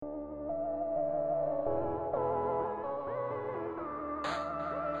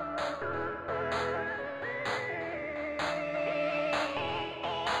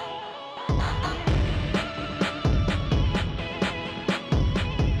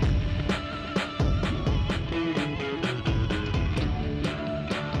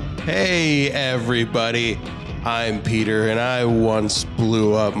Hey everybody, I'm Peter and I once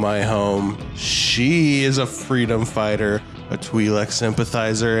blew up my home. She is a freedom fighter, a Twi'lek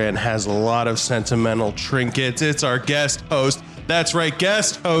sympathizer, and has a lot of sentimental trinkets. It's our guest host, that's right,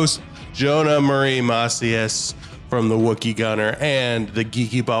 guest host, Jonah Marie Macias from the Wookiee Gunner and the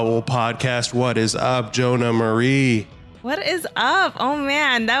Geeky Bubble podcast. What is up, Jonah Marie? What is up? Oh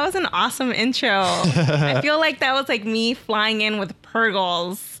man, that was an awesome intro. I feel like that was like me flying in with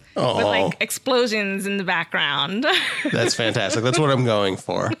Purgles. Oh. With like explosions in the background. That's fantastic. That's what I'm going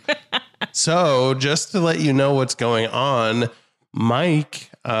for. So just to let you know what's going on,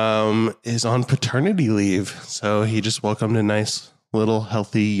 Mike is on paternity leave. So he just welcomed a nice little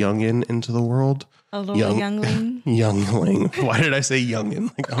healthy youngin into the world. A little youngling. Youngling. Why did I say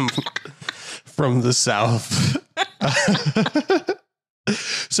youngin? Like I'm from the South.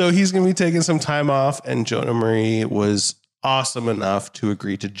 So he's going to be taking some time off, and Jonah Marie was awesome enough to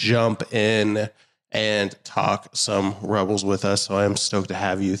agree to jump in and talk some Rebels with us. So I'm stoked to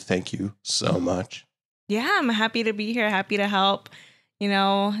have you. Thank you so much. Yeah, I'm happy to be here. Happy to help. You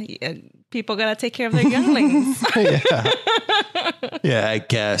know, people got to take care of their younglings. Yeah, I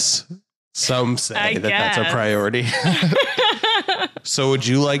guess. Some say that's a priority. So would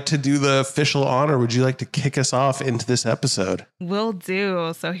you like to do the official on, or would you like to kick us off into this episode? Will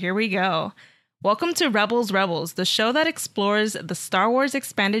do. So here we go. Welcome to Rebels, the show that explores the Star Wars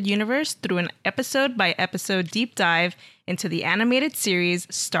expanded universe through an episode-by-episode deep dive into the animated series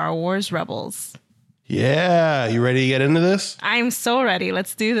Star Wars Rebels. Yeah, you ready to get into this? I'm so ready.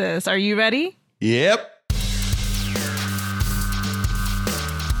 Let's do this. Are you ready? Yep.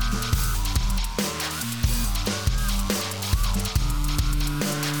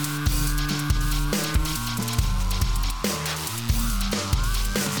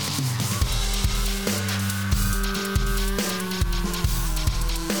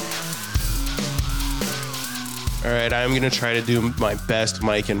 All right, I'm going to try to do my best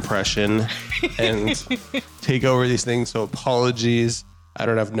Mike impression and take over these things. So apologies. I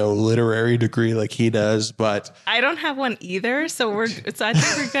don't have no literary degree like he does, but I don't have one either. So I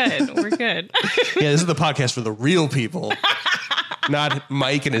think we're good. We're good. Yeah, this is the podcast for the real people, not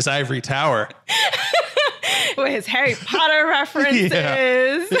Mike and his ivory tower. With his Harry Potter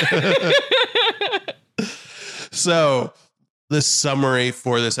references. So the summary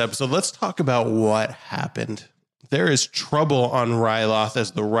for this episode, let's talk about what happened. There is trouble on Ryloth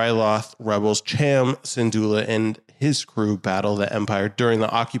as the Ryloth rebels Cham Syndulla and his crew battle the Empire during the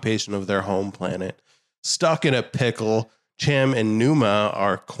occupation of their home planet. Stuck in a pickle, Cham and Numa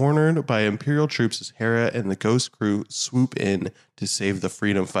are cornered by Imperial troops as Hera and the Ghost crew swoop in to save the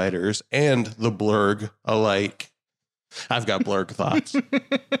freedom fighters and the Blurg alike. I've got Blurg thoughts.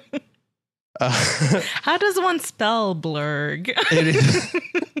 How does one spell Blurg?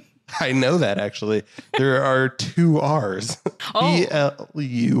 I know that, actually. There are two R's.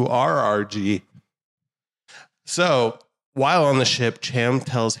 Blurrg. So, while on the ship, Cham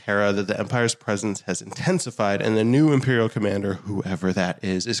tells Hera that the Empire's presence has intensified and the new Imperial commander, whoever that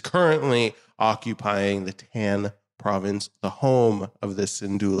is currently occupying the Tan province, the home of the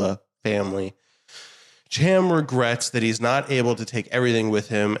Syndulla family. Cham regrets that he's not able to take everything with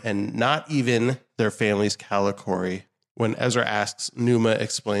him, and not even their family's Kalikori. When Ezra asks, Numa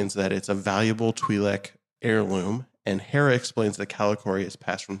explains that it's a valuable Twi'lek heirloom, and Hera explains that Kalikori is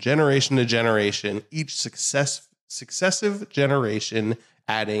passed from generation to generation, each successive generation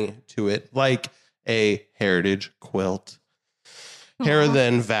adding to it like a heritage quilt. Aww. Hera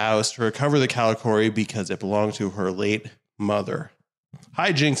then vows to recover the Kalikori because it belonged to her late mother.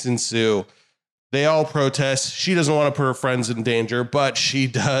 Hijinks ensue. They all protest. She doesn't want to put her friends in danger, but she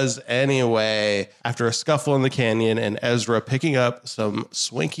does anyway. After a scuffle in the canyon and Ezra picking up some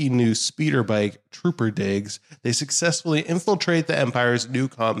swanky new speeder bike trooper digs, they successfully infiltrate the Empire's new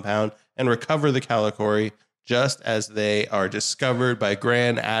compound and recover the Kalikori, just as they are discovered by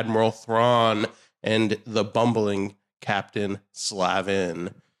Grand Admiral Thrawn and the bumbling Captain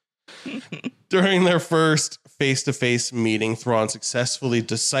Slavin. During their first face-to-face meeting, Thrawn successfully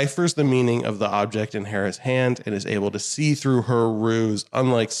deciphers the meaning of the object in Hera's hand and is able to see through her ruse,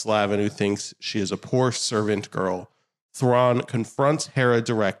 unlike Slavin, who thinks she is a poor servant girl. Thrawn confronts Hera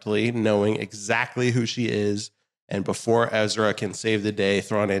directly, knowing exactly who she is, and before Ezra can save the day,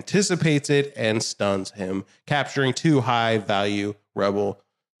 Thrawn anticipates it and stuns him, capturing two high-value rebel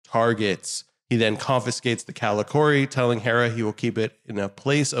targets. He then confiscates the Kalikori, telling Hera he will keep it in a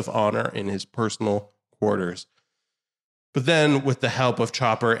place of honor in his personal quarters. But then, with the help of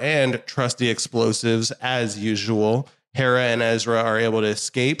Chopper and trusty explosives, as usual, Hera and Ezra are able to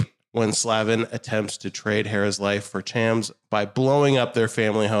escape when Slavin attempts to trade Hera's life for Cham's by blowing up their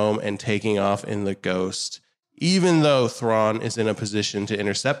family home and taking off in the Ghost. Even though Thrawn is in a position to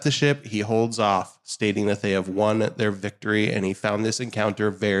intercept the ship, he holds off, stating that they have won their victory, and he found this encounter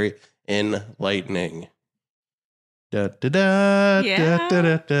very enlightening. Da, da, da, Yeah. da,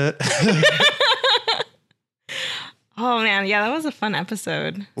 da, da, da. Oh, man. Yeah, that was a fun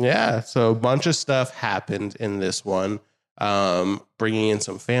episode. Yeah, so a bunch of stuff happened in this one, bringing in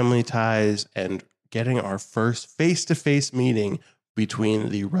some family ties and getting our first face-to-face meeting between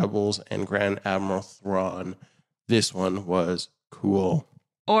the Rebels and Grand Admiral Thrawn. This one was cool.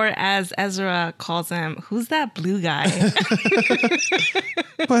 Or as Ezra calls him, who's that blue guy?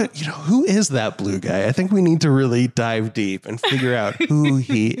 But, who is that blue guy? I think we need to really dive deep and figure out who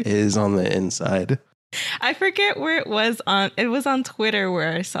he is on the inside. I forget where it was on. It was on Twitter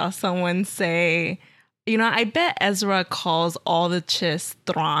where I saw someone say, I bet Ezra calls all the Chiss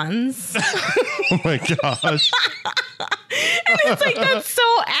Thrawns. Oh my gosh. And it's like, that's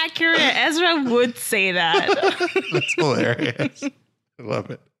so accurate. Ezra would say that. That's hilarious. I love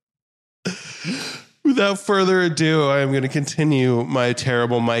it. Without further ado, I'm going to continue my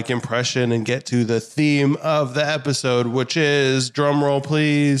terrible Mike impression and get to the theme of the episode, which is, drumroll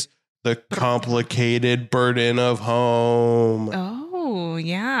please, the complicated burden of home. Oh,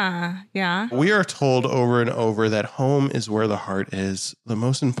 yeah. Yeah. We are told over and over that home is where the heart is. The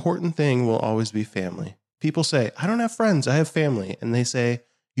most important thing will always be family. People say, I don't have friends, I have family. And they say,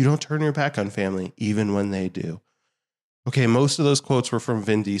 you don't turn your back on family, even when they do. Okay, most of those quotes were from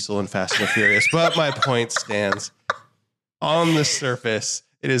Vin Diesel and Fast and the Furious, but my point stands. On the surface,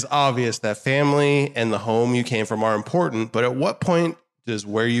 it is obvious that family and the home you came from are important, but at what point does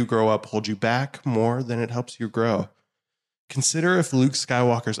where you grow up hold you back more than it helps you grow? Consider if Luke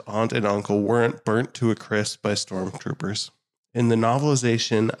Skywalker's aunt and uncle weren't burnt to a crisp by stormtroopers. In the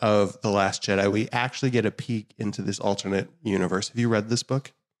novelization of The Last Jedi, we actually get a peek into this alternate universe. Have you read this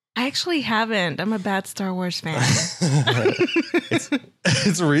book? I actually haven't. I'm a bad Star Wars fan.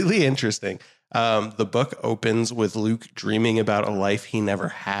 It's really interesting. The book opens with Luke dreaming about a life he never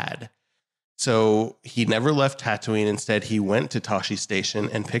had. So he never left Tatooine. Instead, he went to Tosche Station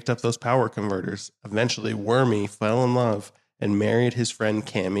and picked up those power converters. Eventually, Wormy fell in love and married his friend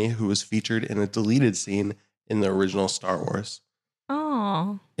Cammy, who was featured in a deleted scene in the original Star Wars.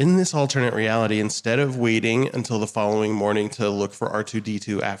 Oh. In this alternate reality, instead of waiting until the following morning to look for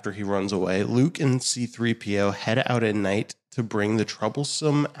R2-D2 after he runs away, Luke and C-3PO head out at night to bring the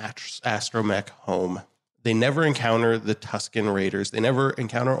troublesome astromech home. They never encounter the Tusken Raiders. They never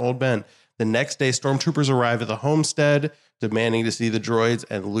encounter Old Ben. The next day, stormtroopers arrive at the homestead, demanding to see the droids,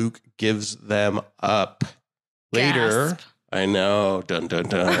 and Luke gives them up. Later, Gasp. I know, dun dun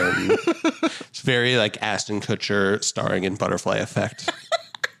dun. It's very like Ashton Kutcher starring in Butterfly Effect.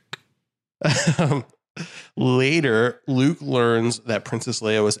 Later, Luke learns that Princess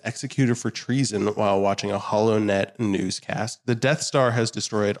Leia was executed for treason while watching a HoloNet newscast. The Death Star has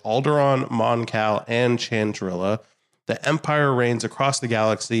destroyed Alderaan, Mon Cal, and Chandrilla. The Empire reigns across the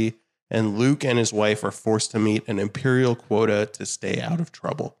galaxy, and Luke and his wife are forced to meet an Imperial quota to stay out of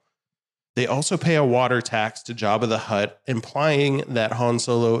trouble. They also pay a water tax to Jabba the Hutt, implying that Han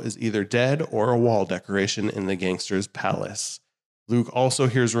Solo is either dead or a wall decoration in the gangster's palace. Luke also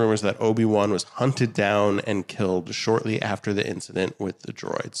hears rumors that Obi-Wan was hunted down and killed shortly after the incident with the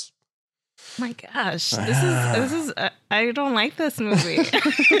droids. My gosh, this is I don't like this movie.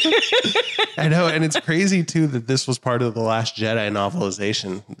 I know, and it's crazy too that this was part of the Last Jedi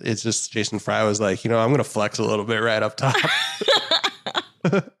novelization. It's just Jason Fry was like, I'm going to flex a little bit right up top.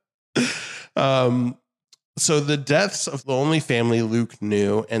 So the deaths of the only family Luke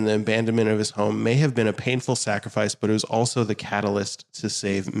knew and the abandonment of his home may have been a painful sacrifice, but it was also the catalyst to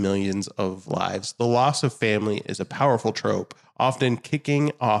save millions of lives. The loss of family is a powerful trope, often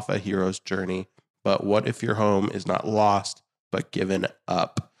kicking off a hero's journey. But what if your home is not lost, but given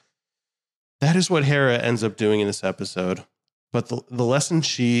up? That is what Hera ends up doing in this episode. But the lesson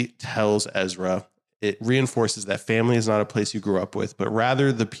she tells Ezra, it reinforces that family is not a place you grew up with, but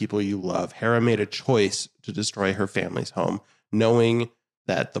rather the people you love. Hera made a choice to destroy her family's home, knowing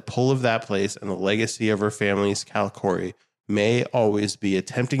that the pull of that place and the legacy of her family's Kalikori may always be a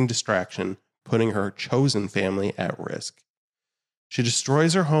tempting distraction, putting her chosen family at risk. She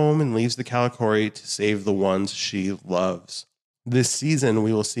destroys her home and leaves the Kalikori to save the ones she loves. This season,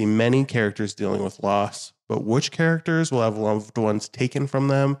 we will see many characters dealing with loss, but which characters will have loved ones taken from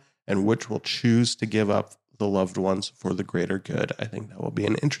them and which will choose to give up the loved ones for the greater good. I think that will be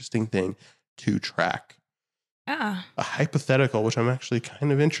an interesting thing to track. Yeah. A hypothetical, which I'm actually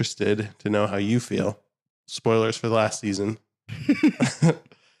kind of interested to know how you feel. Spoilers for the last season.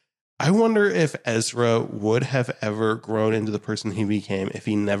 I wonder if Ezra would have ever grown into the person he became if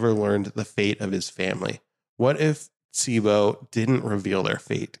he never learned the fate of his family. What if Sibo didn't reveal their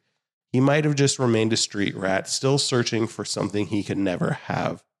fate? He might have just remained a street rat, still searching for something he could never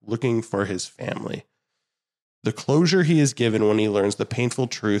have, looking for his family. The closure he is given when he learns the painful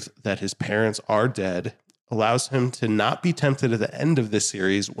truth that his parents are dead allows him to not be tempted at the end of this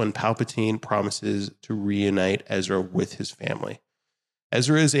series when Palpatine promises to reunite Ezra with his family.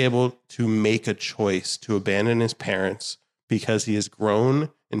 Ezra is able to make a choice to abandon his parents because he has grown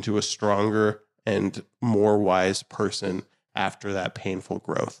into a stronger and more wise person after that painful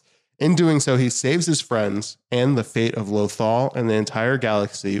growth. In doing so, he saves his friends, and the fate of Lothal and the entire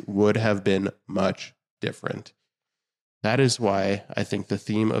galaxy would have been much different. That is why I think the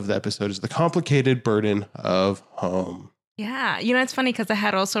theme of the episode is the complicated burden of home. Yeah. It's funny because I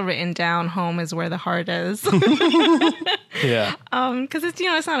had also written down home is where the heart is. Yeah. Because it's,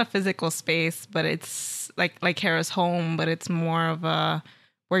 it's not a physical space, but it's like Hera's home, but it's more of a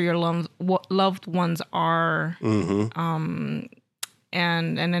where your loved ones are. Mm-hmm.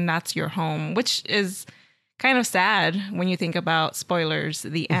 And then that's your home, which is kind of sad when you think about spoilers,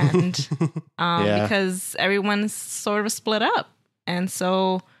 the end, because everyone's sort of split up. And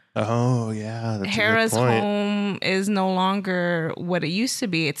so oh, yeah, that's Hera's home is no longer what it used to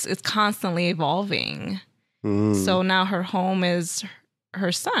be. It's constantly evolving. So now her home is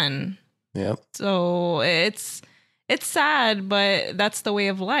her son. Yep. So it's sad, but that's the way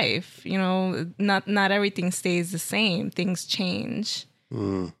of life. Not everything stays the same. Things change.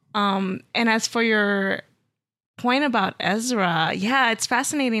 And as for your point about Ezra, yeah, it's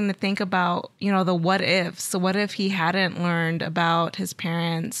fascinating to think about, the what ifs. So what if he hadn't learned about his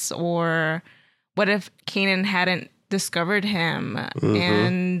parents, or what if Kanan hadn't discovered him?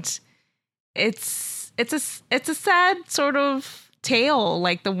 And it's a sad sort of tale,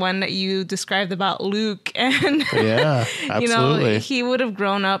 like the one that you described about Luke. And yeah, absolutely. He would have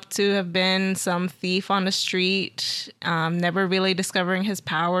grown up to have been some thief on the street, never really discovering his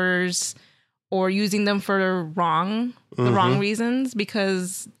powers or using them for the wrong reasons,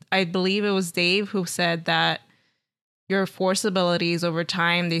 because I believe it was Dave who said that your Force abilities over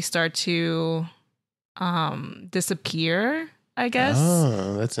time, they start to disappear, I guess.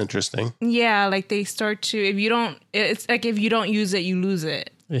 Oh, that's interesting. Yeah, like they start to, it's like if you don't use it, you lose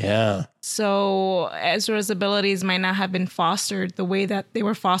it. Yeah. So Ezra's abilities might not have been fostered the way that they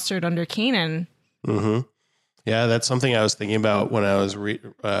were fostered under Kanan. Mm-hmm. Yeah, that's something I was thinking about when I was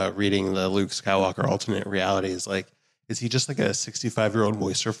reading the Luke Skywalker alternate realities. Like, is he just like a 65-year-old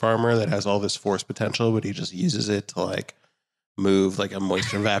moisture farmer that has all this force potential, but he just uses it to like move like a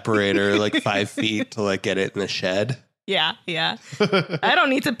moisture evaporator like 5 feet to like get it in the shed? Yeah. I don't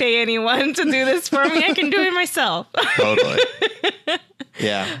need to pay anyone to do this for me. I can do it myself. Totally.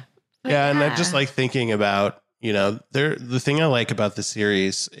 Yeah. Yeah, and I'm just like thinking about, the thing I like about the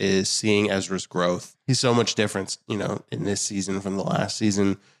series is seeing Ezra's growth. He's so much different, in this season from the last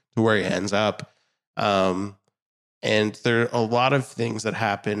season to where he ends up. And there are a lot of things that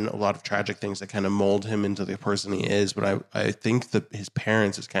happen, a lot of tragic things that kind of mold him into the person he is. But I think that his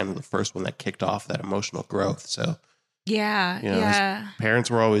parents is kind of the first one that kicked off that emotional growth. So yeah. His parents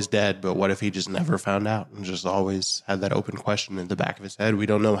were always dead, but what if he just never found out and just always had that open question in the back of his head? We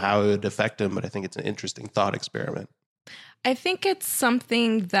don't know how it would affect him, but I think it's an interesting thought experiment. I think it's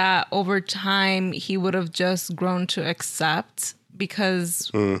something that over time he would have just grown to accept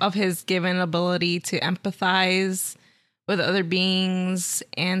because of his given ability to empathize with other beings.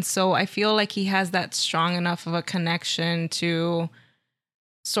 And so I feel like he has that strong enough of a connection to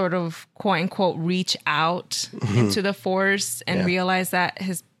sort of quote unquote reach out into the Force and realize that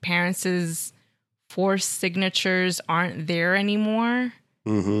his parents' Force signatures aren't there anymore.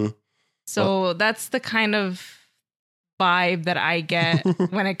 So that's the kind of vibe that I get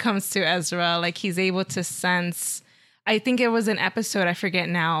when it comes to Ezra. Like he's able to sense, I think it was an episode, I forget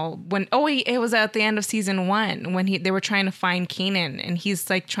now, it was at the end of season 1 when they were trying to find Kanan, and he's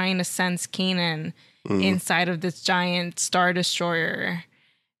like trying to sense Kanan inside of this giant Star Destroyer.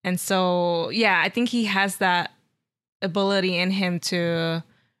 And so, yeah, I think he has that ability in him to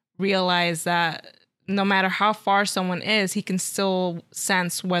realize that no matter how far someone is, he can still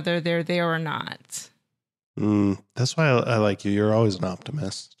sense whether they're there or not. That's why I like you. You're always an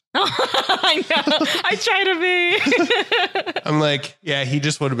optimist. I know. I try to be. I'm like, yeah, he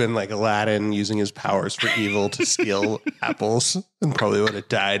just would have been like Aladdin using his powers for evil to steal apples and probably would have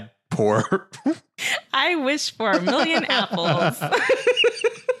died poor. I wish for a million apples. What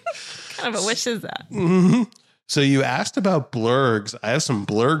kind of a wish is that? Mm-hmm. So you asked about blurgs. I have some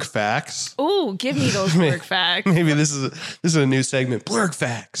blurg facts. Ooh, give me those blurg facts. Maybe this is a new segment. Blurg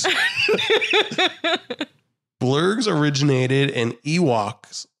facts. Blurgs originated in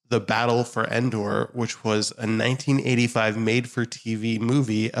Ewoks: The Battle for Endor, which was a 1985 made-for-TV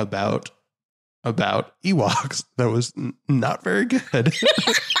movie about Ewoks that was not very good.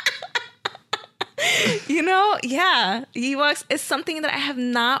 Yeah, Ewoks is something that I have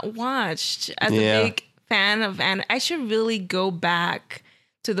not watched as a big fan of, and I should really go back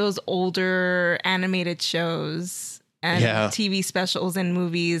to those older animated shows and TV specials and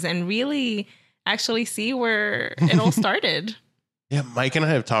movies and really actually see where it all started. Yeah, Mike and I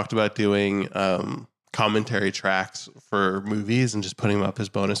have talked about doing commentary tracks for movies and just putting them up as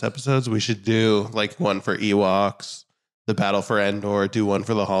bonus episodes. We should do like one for Ewoks, The Battle for Endor, do one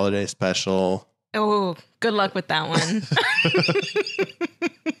for the holiday special. Oh, good luck with that one.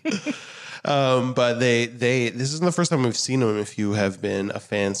 But this isn't the first time we've seen them if you have been a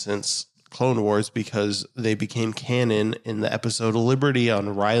fan since Clone Wars, because they became canon in the episode Liberty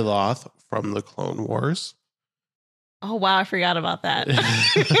on Ryloth from the Clone Wars. Oh, wow. I forgot about that.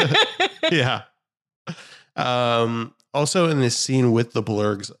 Yeah. Also in this scene with the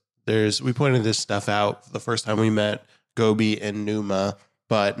blurgs, we pointed this stuff out the first time we met Gobi and Numa,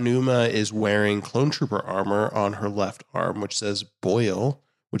 but Numa is wearing clone trooper armor on her left arm, which says Boyle,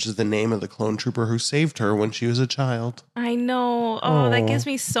 which is the name of the clone trooper who saved her when she was a child. I know. Oh, that gives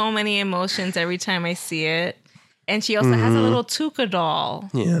me so many emotions every time I see it. And she also has a little Tuca doll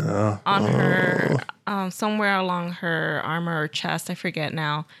on her, somewhere along her armor or chest. I forget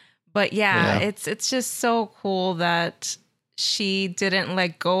now. But yeah, it's just so cool that she didn't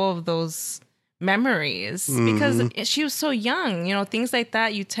let go of those memories because she was so young. Things like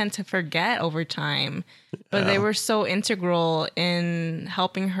that you tend to forget over time. But they were so integral in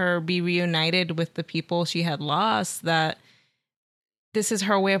helping her be reunited with the people she had lost that this is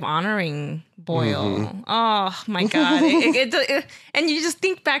her way of honoring Boyle. Oh my God. And you just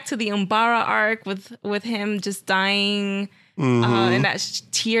think back to the Umbara arc with him just dying and that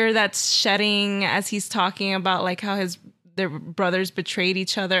tear that's shedding as he's talking about like how their brothers betrayed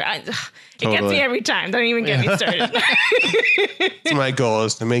each other. It gets me every time. Don't even get me started. My goal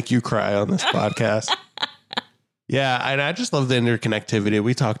is to make you cry on this podcast. Yeah, and I just love the interconnectivity.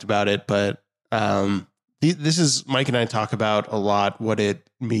 We talked about it, but this is Mike and I talk about a lot what it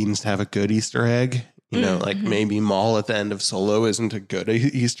means to have a good Easter egg. Like maybe Maul at the end of Solo isn't a good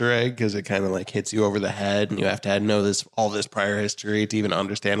Easter egg because it kind of like hits you over the head and you have to know all this prior history to even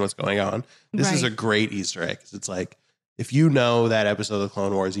understand what's going on. This is a great Easter egg because it's like, if you know that episode of the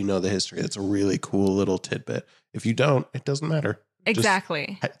Clone Wars, you know the history. It's a really cool little tidbit. If you don't, it doesn't matter.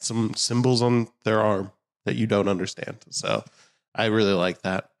 Exactly. Just some symbols on their arm that you don't understand. So I really like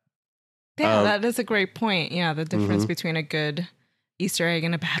that. Yeah, that is a great point. Yeah, the difference between a good Easter egg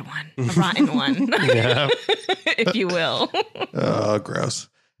and a bad one, a rotten one, if you will. Oh, gross.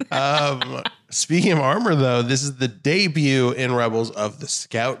 Speaking of armor, though, this is the debut in Rebels of the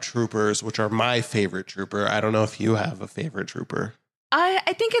Scout Troopers, which are my favorite trooper. I don't know if you have a favorite trooper.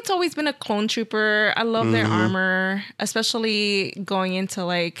 I think it's always been a clone trooper. I love their armor, especially going into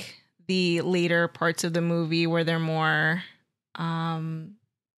like the later parts of the movie where they're more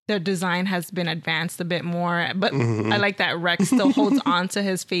their design has been advanced a bit more, but I like that Rex still holds on to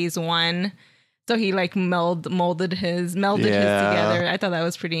his phase 1. So he like melded his together. I thought that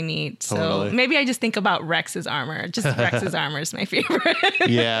was pretty neat. Totally. So maybe I just think about Rex's armor. Just Rex's armor is my favorite.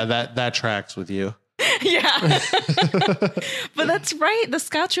 Yeah, that tracks with you. Yeah. But that's right. The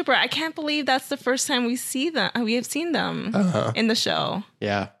Scout Trooper. I can't believe that's the first time we have seen them in the show.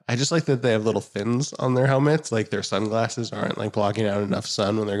 Yeah. I just like that they have little fins on their helmets. Like their sunglasses aren't like blocking out enough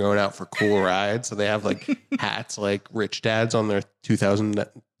sun when they're going out for cool rides. So they have like hats like rich dads on their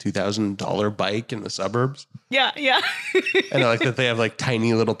 $2,000 bike in the suburbs. Yeah. And I like that they have like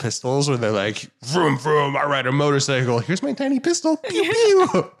tiny little pistols where they're like, vroom, vroom, I ride a motorcycle. Here's my tiny pistol. Pew,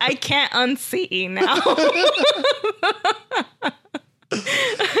 pew. I can't unsee now.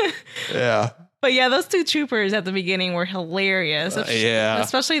 Yeah. But yeah, those two troopers at the beginning were hilarious.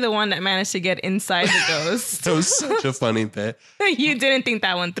 Especially the one that managed to get inside the ghost. That was such a funny bit. You didn't think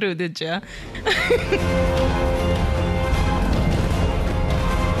that one through, did you?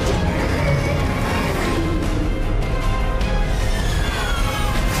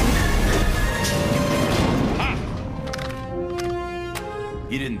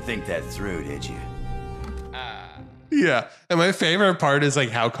 You didn't think that through, did you? Yeah. And my favorite part is like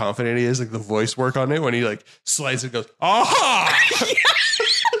how confident he is, like the voice work on it when he like slides and goes, aha!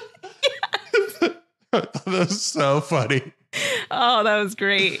 That was so funny. Oh, that was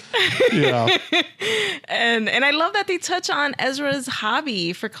great. Yeah. and I love that they touch on Ezra's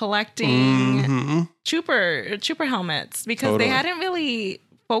hobby for collecting trooper helmets, because they hadn't really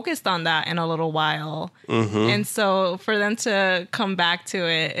focused on that in a little while. And so for them to come back to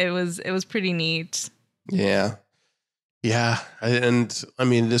it, it was pretty neat. Yeah. Yeah. And I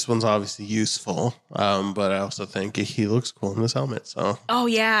mean, this one's obviously useful, but I also think he looks cool in this helmet. So. Oh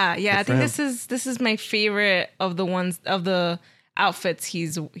yeah. Yeah. I think this is my favorite of the outfits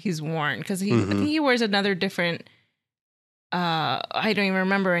he's worn, because I think he wears another different, I don't even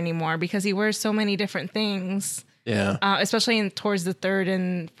remember anymore, because he wears so many different things. Yeah. Especially towards the 3rd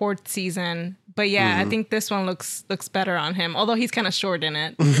and 4th season. But yeah, I think this one looks better on him, although he's kind of short in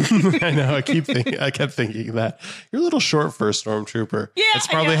it. I know. I kept thinking that you're a little short for a stormtrooper. Yeah, that's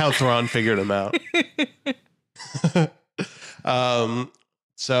probably how Thrawn figured him out.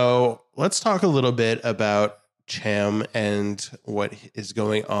 So let's talk a little bit about Cham and what is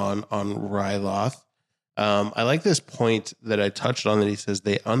going on Ryloth. I like this point that I touched on, that he says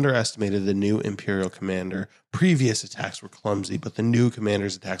they underestimated the new Imperial commander. Previous attacks were clumsy, but the new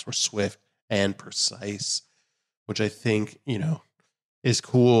commander's attacks were swift and precise, which I think, is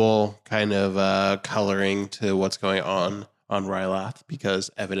cool, kind of coloring to what's going on Ryloth,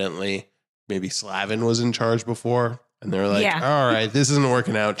 because evidently maybe Slavin was in charge before, and they're like, all right, this isn't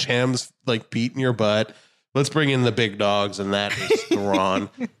working out. Cham's like beating your butt. Let's bring in the big dogs, and that is Thrawn.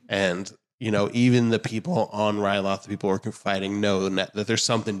 And even the people on Ryloth, the people working fighting, know that there's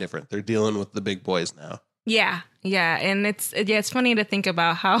something different. They're dealing with the big boys now. Yeah, and it's funny to think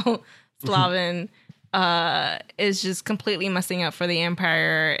about how Slavin is just completely messing up for the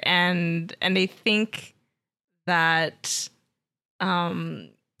Empire, and they think that Thrawn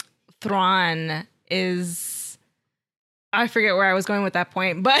is, I forget where I was going with that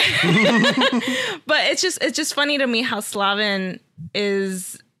point, but but it's just funny to me how Slavin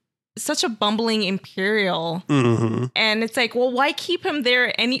is such a bumbling Imperial, and it's like, well, why keep him there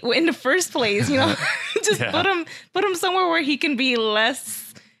in the first place? Just put him somewhere where he can be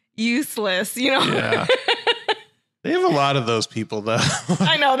less useless. Yeah. They have a lot of those people, though.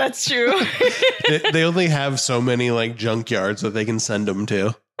 I know, that's true. they only have so many like junkyards that they can send them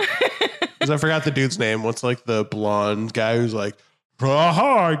to. Because I forgot the dude's name. What's like the blonde guy who's like,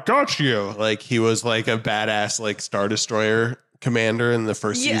 aha, I got you. Like he was like a badass like Star Destroyer commander in the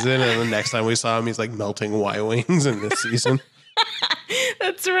first season, and the next time we saw him, he's like melting Y-wings in this season.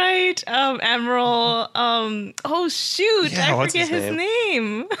 That's right. Admiral. Oh shoot! I forget his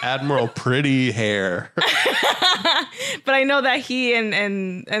name. Admiral Pretty Hair. But I know that he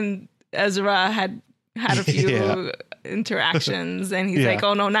and Ezra had a few interactions, and he's like,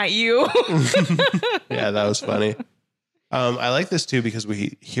 "Oh no, not you." Yeah, that was funny. I like this too, because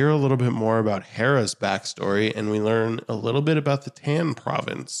we hear a little bit more about Hera's backstory, and we learn a little bit about the Tan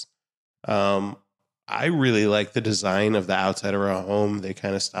province. I really like the design of the outside of our home. They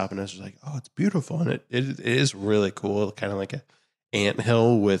kind of stop and it's like, oh, it's beautiful. And it is really cool. Kind of like an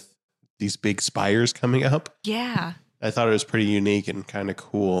anthill with these big spires coming up. Yeah. I thought it was pretty unique and kind of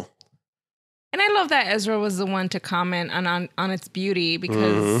cool. And I love that Ezra was the one to comment on its beauty,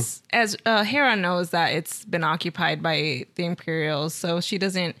 because as Hera knows that it's been occupied by the Imperials, so she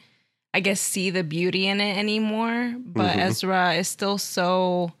doesn't, I guess, see the beauty in it anymore. But Ezra is still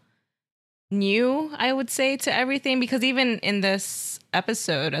so new, I would say, to everything, because even in this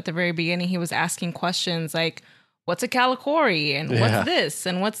episode at the very beginning, he was asking questions like, what's a Calicori, and what's this,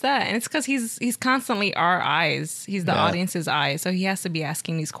 and what's that? And it's because he's constantly our eyes. He's the audience's eyes. So he has to be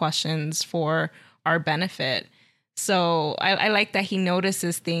asking these questions for our benefit. So I like that he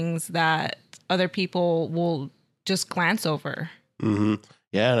notices things that other people will just glance over. Yeah,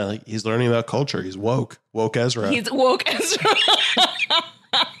 and he's learning about culture. He's woke Ezra. He's woke Ezra.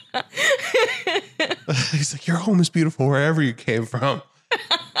 He's like, your home is beautiful wherever you came from.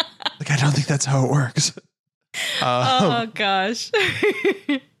 Like, I don't think that's how it works. Oh gosh.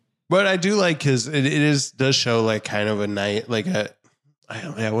 But I do like, because it does show like kind of a night, like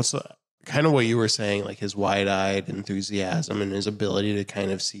what's the kind of what you were saying, like his wide-eyed enthusiasm and his ability to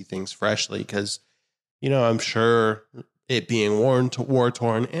kind of see things freshly. Because I'm sure it being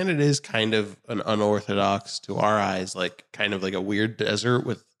war-torn, and it is kind of an unorthodox to our eyes, like kind of like a weird desert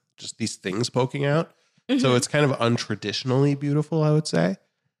with just these things poking out. So it's kind of untraditionally beautiful, I would say.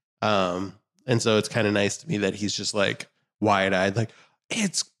 And so it's kind of nice to me that he's just like wide-eyed, like,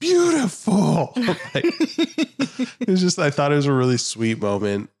 it's beautiful. Like, it was just, I thought it was a really sweet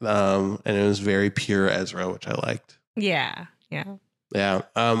moment. And it was very pure Ezra, which I liked. Yeah. Yeah.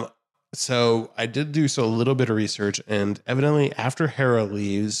 So I did do a little bit of research, and evidently after Hera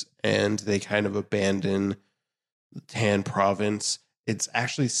leaves and they kind of abandon Tan province, it's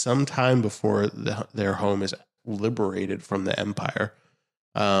actually some time before their home is liberated from the Empire.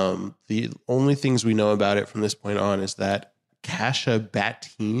 The only things we know about it from this point on is that Kasha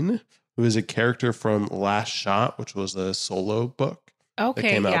Batine, who is a character from Last Shot, which was a Solo book that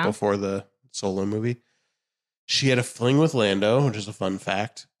came out before the Solo movie, she had a fling with Lando, which is a fun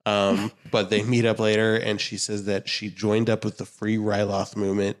fact. But they meet up later, and she says that she joined up with the Free Ryloth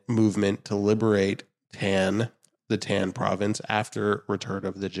movement to liberate the Tan province after Return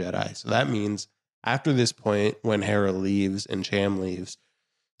of the Jedi. So that means after this point, when Hera leaves and Cham leaves,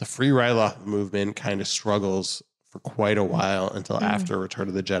 the Free Ryloth movement kind of struggles for quite a while until after Return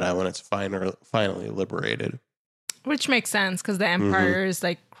of the Jedi, when it's finally liberated. Which makes sense because the Empire is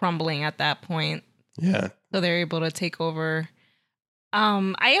like crumbling at that point. Yeah. So they're able to take over.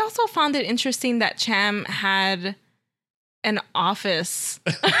 I also found it interesting that Cham had an office.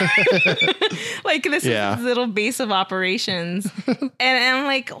 Like this is his little base of operations. And I'm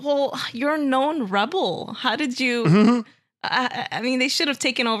like, well, you're a known rebel. How did you... I mean, they should have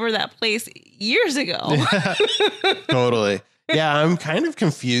taken over that place years ago. Yeah, totally. Yeah, I'm kind of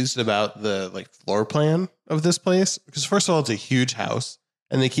confused about the floor plan of this place. Because first of all, it's a huge house.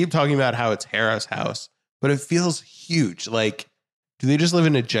 And they keep talking about how it's Hera's house. But it feels huge. Like, do they just live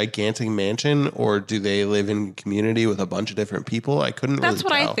in a gigantic mansion, or do they live in a community with a bunch of different people? I couldn't really tell. That's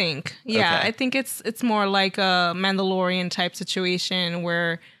what I think. Yeah, Okay. I think it's more like a Mandalorian type situation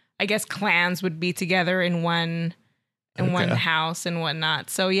where I guess clans would be together in one house and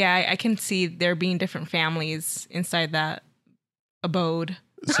whatnot. So yeah, I can see there being different families inside that abode.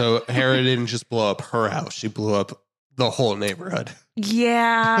 So Hera didn't just blow up her house; she blew up the whole neighborhood.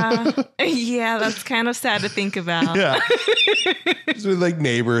 Yeah, yeah, that's kind of sad to think about. Yeah, just with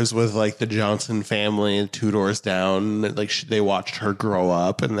neighbors with the Johnson family 2 doors down. They watched her grow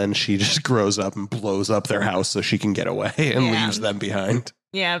up, and then she just grows up and blows up their house so she can get away and leaves them behind.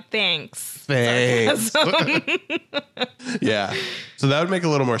 Yeah, thanks. Sarcasm. Yeah. So that would make a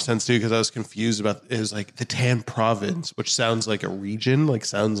little more sense too, because I was confused about it was the Tan province, which sounds like a region,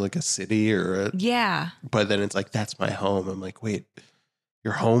 sounds like a city but then it's that's my home. I'm like, wait,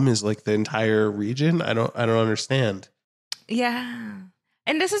 your home is the entire region? I don't understand. Yeah.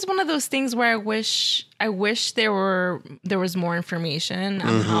 And this is one of those things where I wish there was more information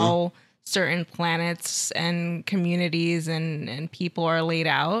on how certain planets and communities and people are laid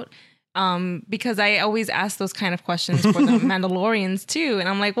out. Because I always ask those kind of questions for the Mandalorians too. And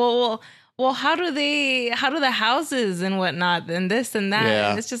I'm like, well, how do the houses and whatnot and this and that? Yeah.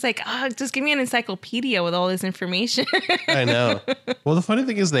 And it's just just give me an encyclopedia with all this information. I know. Well, the funny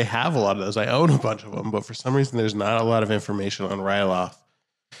thing is they have a lot of those. I own a bunch of them, but for some reason there's not a lot of information on Ryloth.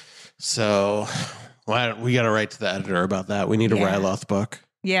 So we got to write to the editor about that. We need a Ryloth book.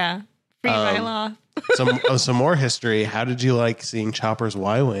 Yeah. Free Ryloth. Some more history. How did you like seeing Chopper's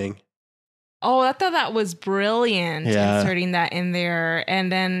Y-Wing? Oh, I thought that was brilliant, inserting that in there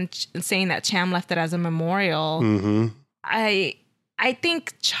and then saying that Cham left it as a memorial. Mm-hmm. I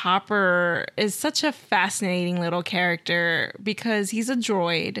think Chopper is such a fascinating little character because he's a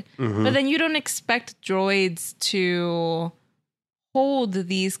droid, but then you don't expect droids to hold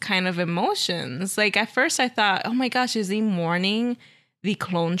these kind of emotions. At first I thought, oh my gosh, is he mourning the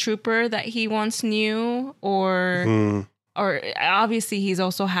clone trooper that he once knew? Or obviously he's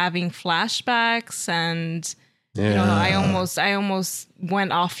also having flashbacks and I almost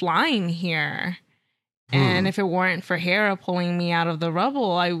went offline here. And if it weren't for Hera pulling me out of the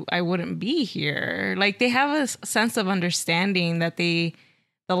rubble, I wouldn't be here. They have a sense of understanding that the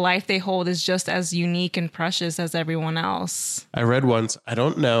life they hold is just as unique and precious as everyone else. I read once, I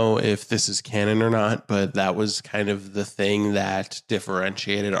don't know if this is canon or not, but that was kind of the thing that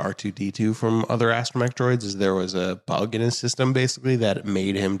differentiated R2-D2 from other astromech droids, is there was a bug in his system basically that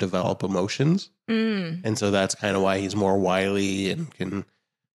made him develop emotions. And so that's kind of why he's more wily and can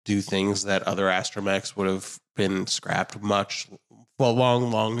do things that other astromechs would have been scrapped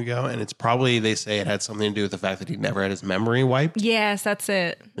long ago. And it's probably, they say it had something to do with the fact that he never had his memory wiped. Yes, that's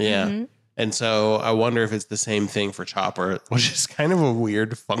it. Yeah. And so I wonder if it's the same thing for Chopper, which is kind of a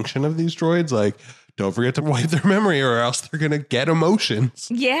weird function of these droids. Don't forget to wipe their memory or else they're going to get emotions.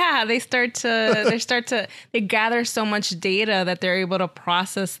 Yeah, they gather so much data that they're able to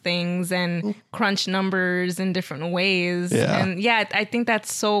process things and crunch numbers in different ways. Yeah. And I think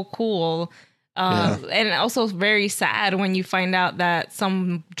that's so cool. And also very sad when you find out that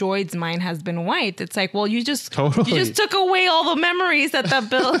some droid's mind has been wiped. It's you just took away all the memories that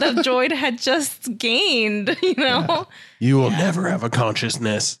the droid had just gained, You will never have a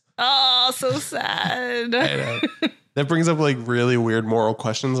consciousness. Oh, so sad. I know. That brings up like really weird moral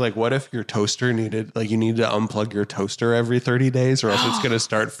questions. Like, what if your toaster needed, like, you need to unplug your toaster every 30 days or else it's going to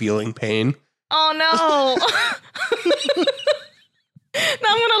start feeling pain? Oh, no. Now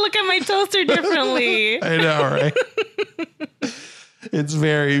I'm going to look at my toaster differently. I know, right? It's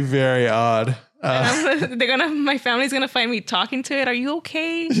very, very odd. My family's going to find me talking to it. Are you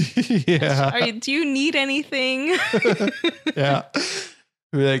okay? Yeah. Do you need anything? Yeah.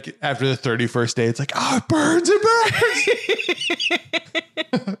 Like after the 31st day, it's like, oh, it burns, it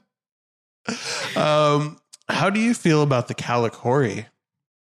burns. How do you feel about the Kalikori?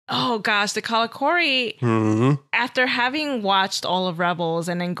 Oh gosh, the Kalikori, after having watched all of Rebels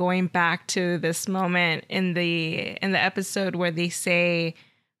and then going back to this moment in the episode where they say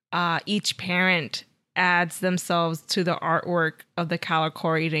each parent adds themselves to the artwork of the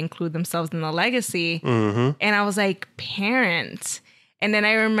Kalikori to include themselves in the legacy. And I was like, parent. And then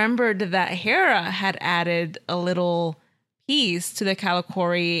I remembered that Hera had added a little piece to the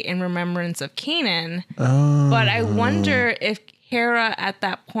Kalikori in remembrance of Kanan. But I wonder if Hera at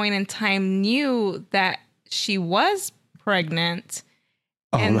that point in time knew that she was pregnant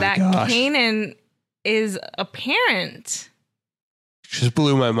and that Kanan is a parent. Just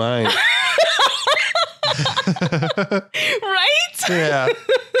blew my mind. Right? Yeah.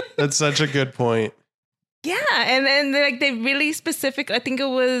 That's such a good point. Yeah, and like they really specific. I think it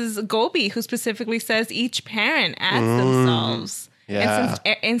was Gobi who specifically says each parent adds themselves. Yeah,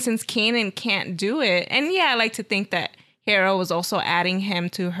 and since Kanan can't do it, and yeah, I like to think that Hera was also adding him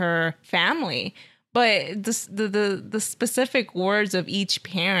to her family. But the specific words of each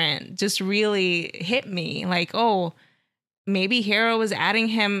parent just really hit me. Like, oh, maybe Hera was adding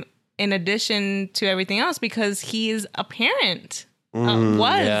him in addition to everything else because he's a parent.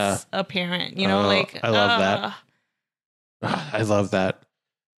 A parent, you know, like I love that. I love that.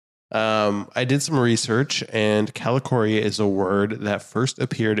 I did some research, and Kalikori is a word that first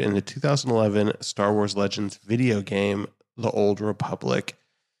appeared in the 2011 Star Wars Legends video game, The Old Republic,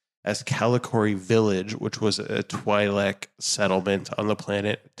 as Kalikori Village, which was a Twi'lek settlement on the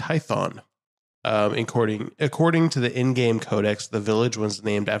planet Tython. According to the in-game codex, the village was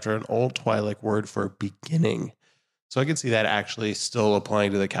named after an old Twi'lek word for beginning. So I can see that actually still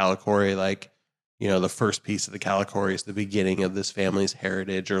applying to the Kalikori, like, you know, the first piece of the Kalikori is the beginning of this family's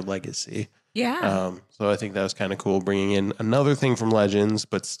heritage or legacy. Yeah. So I think that was kind of cool, bringing in another thing from Legends,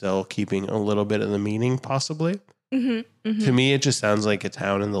 but still keeping a little bit of the meaning, possibly. To me, it just sounds like a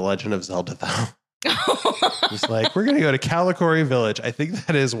town in the Legend of Zelda, though. It's like, we're going to go to Kalikori Village. I think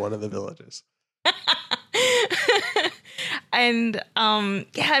that is one of the villages. And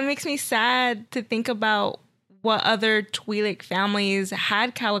yeah, it makes me sad to think about what other Twi'lek families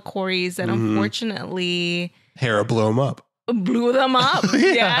had Kalikoris that unfortunately Hera blew them up.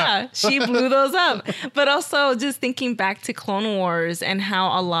 Yeah, she blew those up. But also just thinking back to Clone Wars and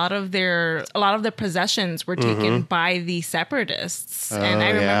how a lot of their possessions were taken by the Separatists. And I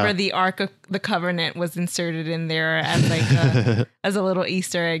remember the Ark of the Covenant was inserted in there as like as a little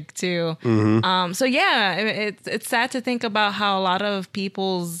Easter egg too. So yeah, it's sad to think about how a lot of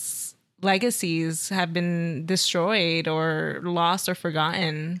people's legacies have been destroyed or lost or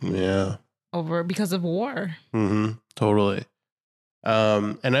forgotten. Yeah. Because of war. Totally.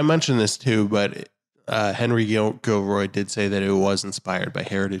 And I mentioned this too, but Henry Gilroy did say that it was inspired by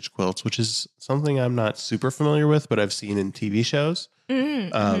heritage quilts, which is something I'm not super familiar with, but I've seen in TV shows.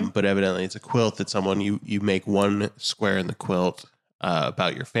 But evidently it's a quilt that you make one square in the quilt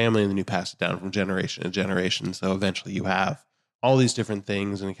about your family, and then you pass it down from generation to generation. So eventually you have all these different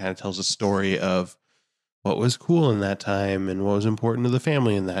things, and it kind of tells a story of what was cool in that time and what was important to the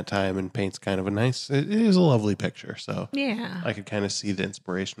family in that time, and paints kind of it is a lovely picture. So yeah, I could kind of see the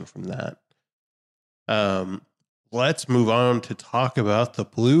inspiration from that. Let's move on to talk about the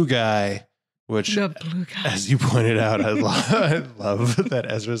blue guy, which, as you pointed out, I love that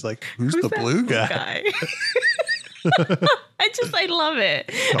Ezra's like, who's the blue guy? I love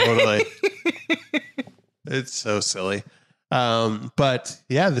it. Totally. It's so silly. But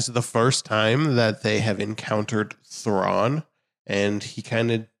yeah, this is the first time that they have encountered Thrawn, and he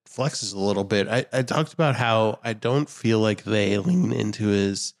kind of flexes a little bit. I talked about how I don't feel like they lean into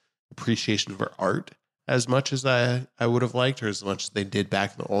his appreciation for art as much as I would have liked, or as much as they did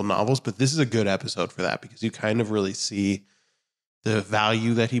back in the old novels. But this is a good episode for that, because you kind of really see the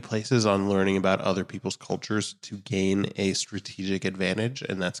value that he places on learning about other people's cultures to gain a strategic advantage.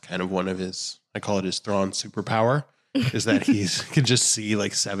 And that's kind of one of his, I call it his Thrawn superpower. Is that he can just see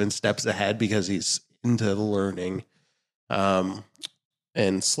like 7 steps ahead because he's into learning. And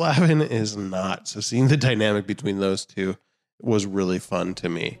Slavin is not. So seeing the dynamic between those two was really fun to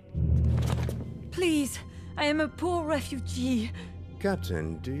me. Please, I am a poor refugee.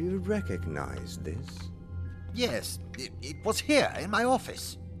 Captain, do you recognize this? Yes, it was here in my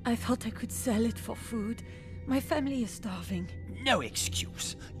office. I thought I could sell it for food. My family is starving. No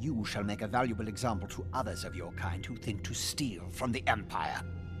excuse. You shall make a valuable example to others of your kind who think to steal from the Empire.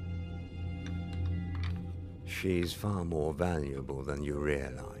 She's far more valuable than you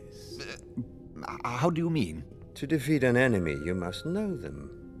realize. How do you mean? To defeat an enemy, you must know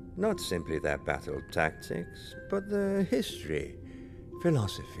them. Not simply their battle tactics, but their history,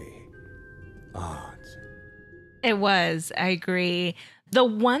 philosophy, art. It was. I agree. The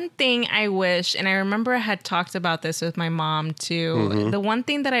one thing I wish, and I remember I had talked about this with my mom too, the one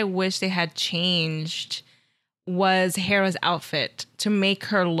thing that I wish they had changed was Hera's outfit to make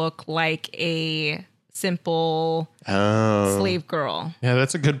her look like a simple slave girl. Yeah,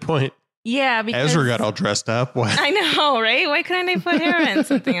 that's a good point. Yeah, because Ezra got all dressed up. What? I know, right? Why couldn't they put Hera in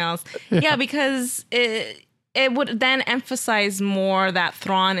something else? Yeah, because it would then emphasize more that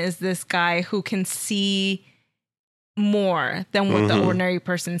Thrawn is this guy who can see more than what the ordinary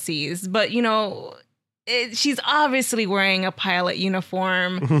person sees. But, you know, she's obviously wearing a pilot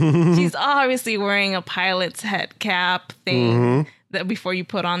uniform. She's obviously wearing a pilot's head cap thing that before you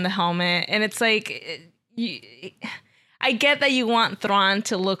put on the helmet. And it's like, I get that you want Thrawn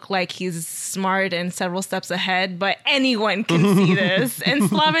to look like he's smart and several steps ahead, but anyone can see this. And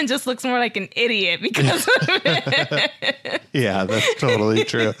Slavin just looks more like an idiot because of it. Yeah, that's totally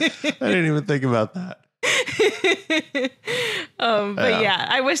true. I didn't even think about that. But yeah,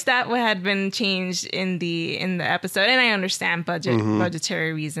 I wish that had been changed in the episode, and I understand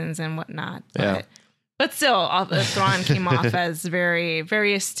budgetary reasons and whatnot. But still, Thrawn came off as very,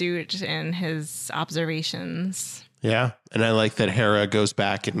 very astute in his observations. Yeah, and I like that Hera goes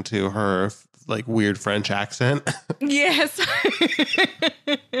back into her like weird French accent. Yes,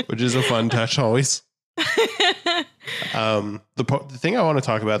 which is a fun touch always. The thing I want to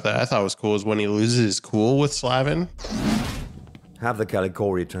talk about that I thought was cool is when he loses his cool with Slavin. Have the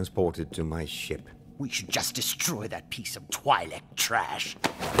Calicori transported to my ship. We should just destroy that piece of Twi'lek trash.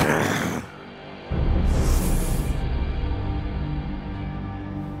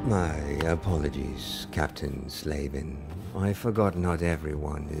 My apologies, Captain Slavin. I forgot not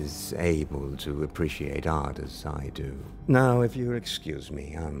everyone is able to appreciate art as I do. Now, if you'll excuse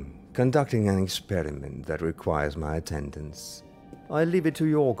me, I'm conducting an experiment that requires my attendance. I leave it to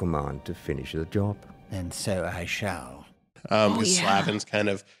your command to finish the job. And so I shall. Because Slavin's kind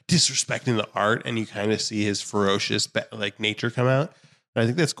of disrespecting the art, and you kind of see his ferocious nature come out. And I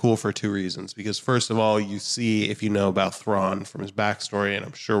think that's cool for two reasons. Because first of all, you see, if you know about Thrawn from his backstory, and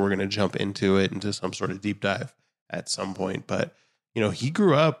I'm sure we're going to jump into some sort of deep dive at some point. But, you know, he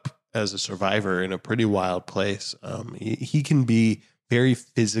grew up as a survivor in a pretty wild place. He can be very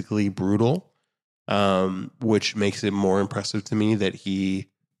physically brutal, which makes it more impressive to me that he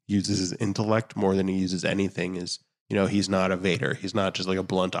uses his intellect more than he uses anything. Is, you know, he's not a Vader. He's not just like a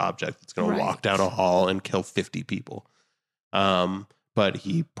blunt object that's going to walk down a hall and kill 50 people. But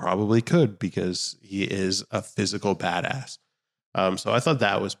he probably could because he is a physical badass. So I thought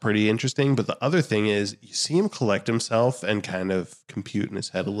that was pretty interesting. But the other thing is you see him collect himself and kind of compute in his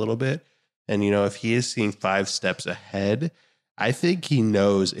head a little bit. And, you know, if he is seeing 5 steps ahead, I think he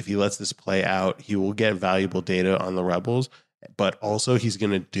knows if he lets this play out, he will get valuable data on the rebels. But also he's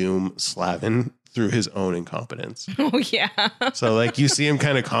going to doom Slavin through his own incompetence. Oh, yeah. So, like, you see him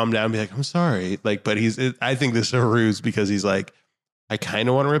kind of calm down and be like, I'm sorry. Like, but I think this is a ruse because he's like, I kind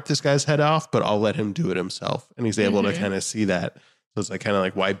of want to rip this guy's head off, but I'll let him do it himself. And he's able to kind of see that. So it's like kind of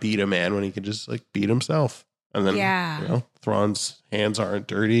like, why beat a man when he can just like beat himself? And then, you know, Thrawn's hands aren't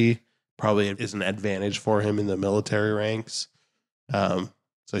dirty. Probably is an advantage for him in the military ranks. So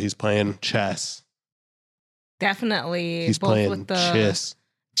he's playing chess. Definitely. He's both playing with the chiss.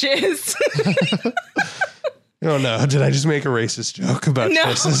 Chiss. Oh no! Did I just make a racist joke about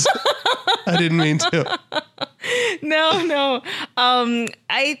chisses? I didn't mean to. No.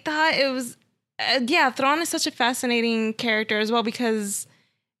 I thought it was, Thrawn is such a fascinating character as well because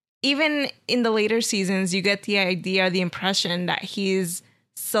even in the later seasons, you get the idea, the impression that he's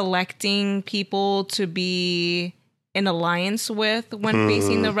selecting people to be in alliance with when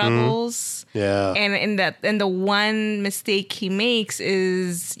facing the rebels. Yeah. And the one mistake he makes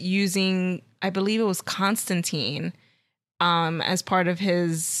is using, I believe it was Constantine, as part of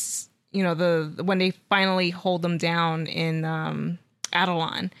his, you know, when they finally hold them down in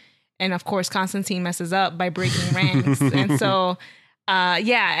Atollon. And of course, Constantine messes up by breaking ranks. And so,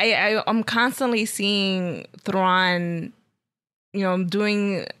 I'm constantly seeing Thrawn, you know,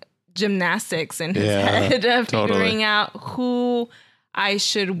 doing gymnastics in his Yeah, head of totally. figuring out who I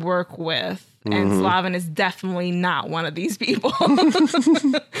should work with. And Slavin is definitely not one of these people.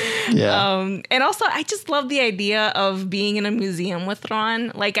 Yeah. And also, I just love the idea of being in a museum with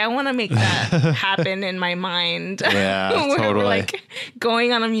Ron. Like, I want to make that happen in my mind. Yeah, Where totally. we're like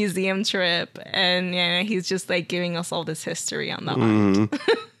going on a museum trip, and he's just like giving us all this history on the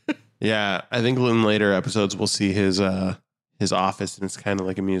art. Yeah, I think in later episodes we'll see his office, and it's kind of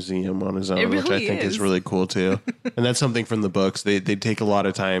like a museum on his own, It which I really think is is. really cool too. And that's something from the books. They take a lot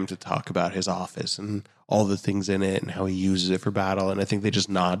of time to talk about his office and all the things in it and how he uses it for battle. And I think they just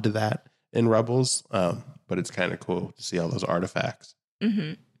nod to that in Rebels. But it's kind of cool to see all those artifacts.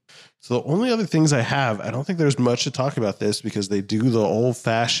 Mm-hmm. So the only other things I have, I don't think there's much to talk about this because they do the old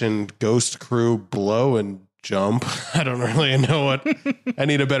fashioned Ghost Crew blow and jump. I don't really know what I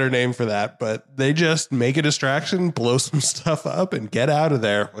need a better name for that, but they just make a distraction, blow some stuff up and get out of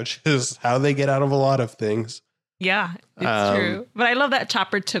there, which is how they get out of a lot of things. Yeah, it's true. But I love that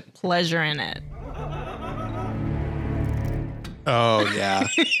Chopper took pleasure in it. Oh yeah.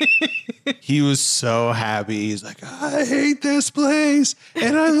 He was so happy. He's like, I hate this place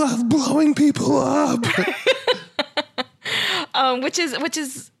and I love blowing people up. Which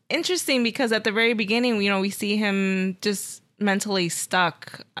is interesting because at the very beginning, we see him just mentally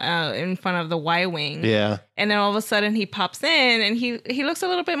stuck in front of the Y-wing. Yeah. And then all of a sudden he pops in and he looks a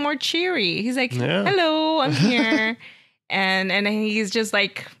little bit more cheery. He's like, Yeah. hello, I'm here. and he's just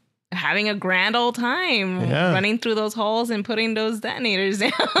like having a grand old time running through those holes and putting those detonators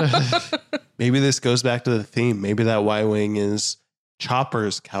down. Maybe this goes back to the theme. Maybe that Y-Wing is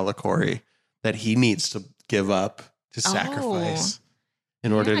Chopper's Calicori that he needs to give up to sacrifice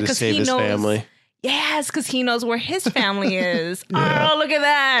in order to 'cause save he his knows- family. Yes, because he knows where his family is. Yeah. Oh, look at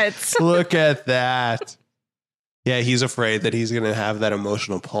that. Look at that. Yeah, he's afraid that he's going to have that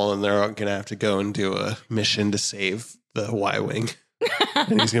emotional pull and they're going to have to go and do a mission to save the Y-Wing.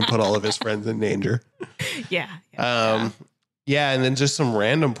 And he's going to put all of his friends in danger. Yeah. Yeah, and then just some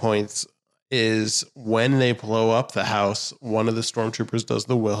random points is when they blow up the house, one of the stormtroopers does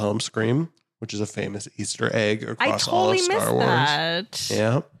the Wilhelm scream, which is a famous Easter egg I across all totally of Star missed Wars. that.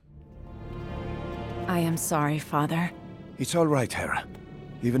 Yeah. I am sorry, Father. It's all right, Hera.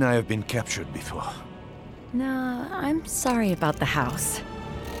 Even I have been captured before. No, I'm sorry about the house.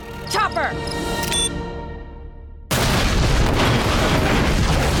 Chopper!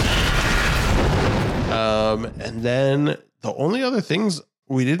 And then the only other things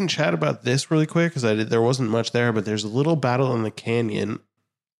we didn't chat about this really quick because there wasn't much there, but there's a little battle in the canyon.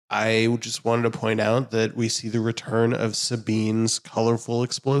 I just wanted to point out that we see the return of Sabine's colorful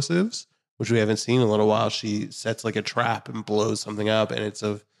explosives, which we haven't seen in a little while. She sets like a trap and blows something up, and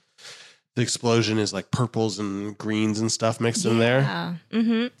the explosion is like purples and greens and stuff mixed in there. Yeah.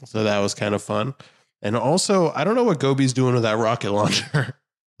 Mm-hmm. So that was kind of fun. And also, I don't know what Gobi's doing with that rocket launcher.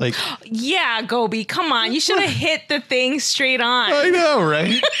 Like, Yeah, Gobi, come on. You should have hit the thing straight on. I know,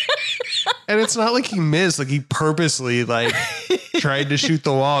 right? And it's not like he missed. Like he purposely like tried to shoot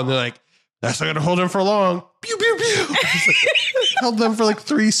the wall, and they're like, "That's not gonna hold him for long." Pew pew pew. It's like, held them for like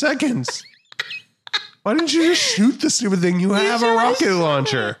 3 seconds. Why didn't you just shoot the stupid thing? You have a rocket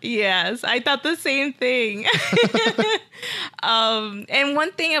launcher. Yes, I thought the same thing. And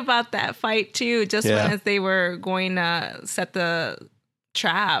one thing about that fight too, just when as they were going to set the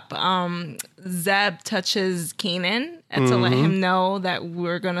trap, Zeb touches Kanan and to let him know that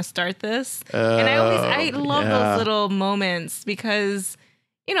we're gonna start this. And I love those little moments because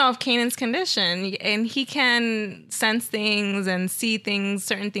of Kanan's condition, and he can sense things and see things,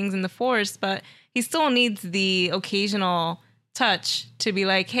 certain things in the Force, but he still needs the occasional touch to be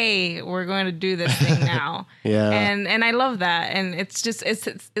like, hey, we're going to do this thing now. And I love that. And it's just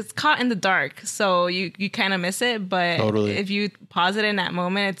it's caught in the dark, so you kind of miss it, but if you pause it in that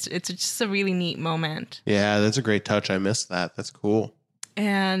moment, it's just a really neat moment. Yeah, that's a great touch. I missed that. That's cool.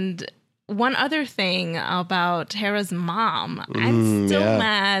 And one other thing about Hera's mom, I'm still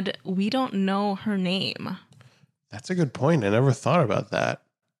mad we don't know her name. That's a good point. I never thought about that.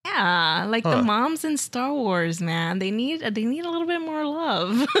 Yeah, like the moms in Star Wars, man, they need a little bit more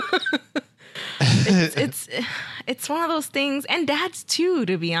love. It's one of those things, and dads too,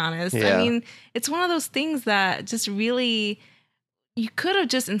 to be honest. Yeah. I mean, it's one of those things that just really, you could have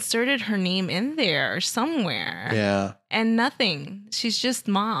just inserted her name in there somewhere. Yeah. And nothing. She's just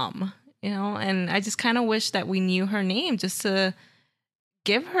mom, and I just kind of wish that we knew her name just to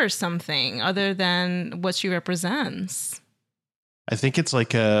give her something other than what she represents. I think it's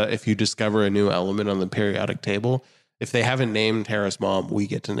like if you discover a new element on the periodic table, if they haven't named Hera's mom, we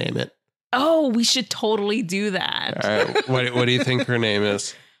get to name it. Oh, we should totally do that. All right. What do you think her name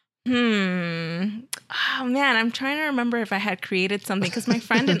is? Oh man, I'm trying to remember if I had created something because my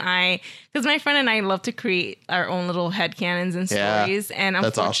friend and I love to create our own little headcanons and stories. And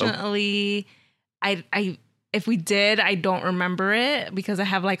that's unfortunately, awesome. I if we did, I don't remember it because I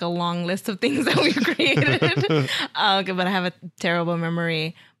have like a long list of things that we created. But I have a terrible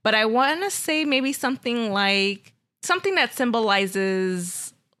memory. But I want to say maybe something that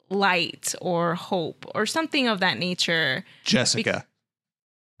symbolizes light or hope or something of that nature. Jessica.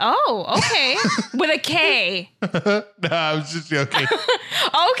 Oh, okay. With a K. No, I was just joking.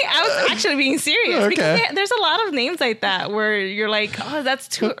 Okay, I was actually being serious because there's a lot of names like that where you're like, oh, that's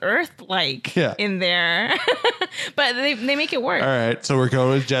too Earth-like in there. But they make it work. All right, so we're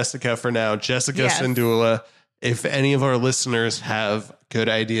going with Jessica for now. Jessica Syndulla. If any of our listeners have good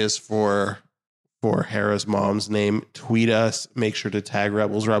ideas for Hera's mom's name, tweet us. Make sure to tag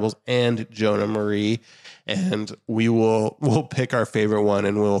Rebels, and Jonah Marie. And we'll pick our favorite one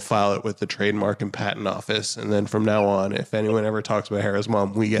and we'll file it with the trademark and patent office. And then from now on, if anyone ever talks about Hera's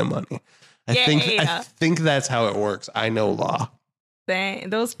mom, we get money. I think that's how it works. I know law.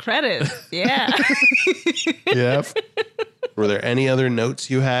 Those credits. Yeah. Yep. Were there any other notes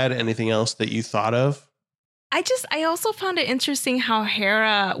you had? Anything else that you thought of? I also found it interesting how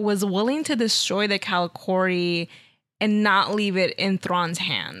Hera was willing to destroy the Kalikori and not leave it in Thrawn's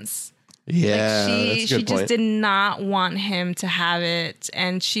hands. Yeah, she just did not want him to have it,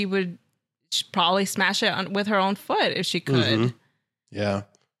 and she'd probably smash it with her own foot if she could. Mm-hmm. Yeah,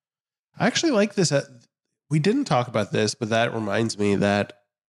 I actually like this. We didn't talk about this, but that reminds me that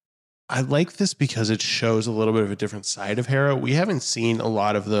I like this because it shows a little bit of a different side of Hera. We haven't seen a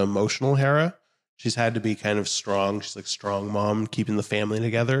lot of the emotional Hera. She's had to be kind of strong. She's like strong mom, keeping the family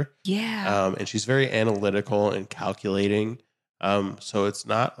together. Yeah, and she's very analytical and calculating. So it's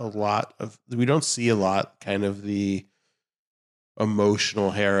not a lot of, we don't see a lot kind of the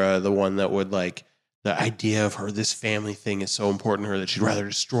emotional Hera, the one that would like the idea of her, this family thing is so important to her that she'd rather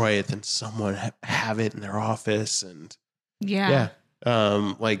destroy it than someone have it in their office. And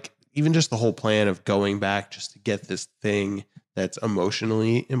like even just the whole plan of going back just to get this thing that's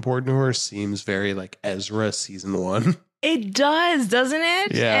emotionally important to her seems very like Ezra season 1. It does, doesn't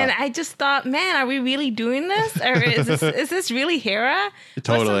it? Yeah. And I just thought, man, are we really doing this? Or is this really Hera?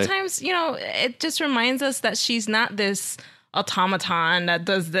 Totally. But sometimes, it just reminds us that she's not this automaton that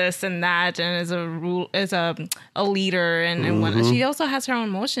does this and that and is a leader and whatnot. She also has her own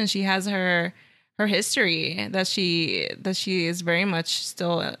emotions. She has her history that she is very much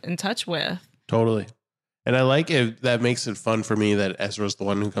still in touch with. Totally. And I like it. That makes it fun for me that Ezra's the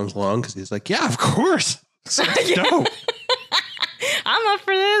one who comes along because he's like, yeah, of course. So dope. I'm up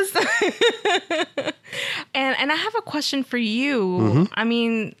for this. and I have a question for you. Mm-hmm. I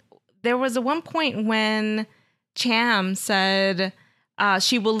mean, there was a one point when Cham said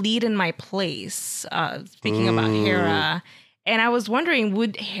she will lead in my place, speaking about Hera. And I was wondering,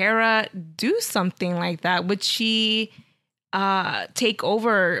 would Hera do something like that? Would she take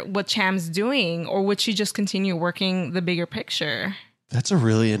over what Cham's doing, or would she just continue working the bigger picture? That's a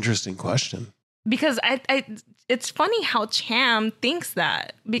really interesting question. Because it's funny how Cham thinks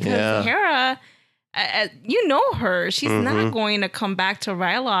that. Because Hera, you know her. She's not going to come back to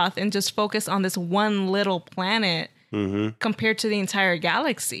Ryloth and just focus on this one little planet compared to the entire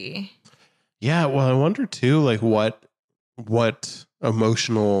galaxy. Yeah, well, I wonder too, like what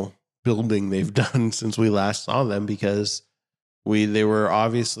emotional building they've done since we last saw them, because they were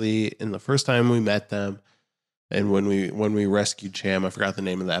obviously in the first time we met them, and when we rescued Cham, I forgot the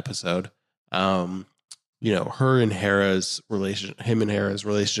name of the episode. Her and Hera's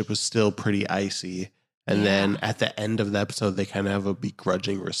relationship was still pretty icy. And then at the end of the episode, they kind of have a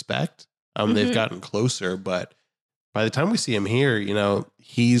begrudging respect. They've gotten closer, but by the time we see him here,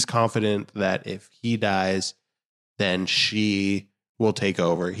 he's confident that if he dies, then she will take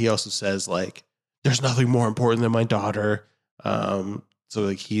over. He also says like, there's nothing more important than my daughter. So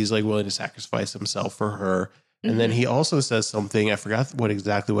like, he's like willing to sacrifice himself for her. And then he also says something, I forgot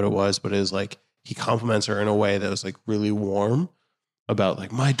exactly what it was, but it was like, he compliments her in a way that was like really warm about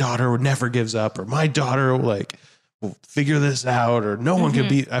like, my daughter never gives up, or my daughter will figure this out, or no one can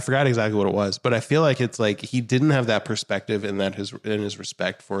be, I forgot exactly what it was, but I feel like it's like, he didn't have that perspective in his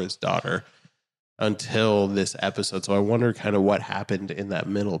respect for his daughter until this episode. So I wonder kind of what happened in that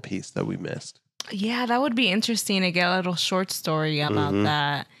middle piece that we missed. Yeah, that would be interesting to get a little short story about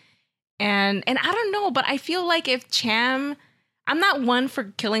that. And I don't know, but I feel like if Cham, I'm not one for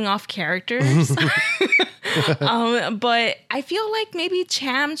killing off characters, but I feel like maybe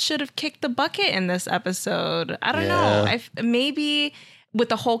Cham should have kicked the bucket in this episode. I don't know. Maybe with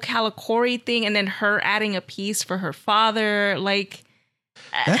the whole Kalikori thing and then her adding a piece for her father, like,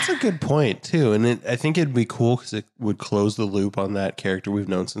 That's a good point, too. And I think it'd be cool because it would close the loop on that character we've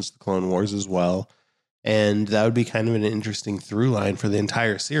known since the Clone Wars as well. And that would be kind of an interesting through line for the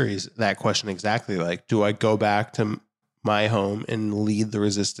entire series. That question exactly, like, do I go back to my home and lead the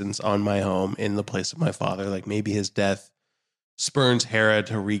resistance on my home in the place of my father? Like, maybe his death spurns Hera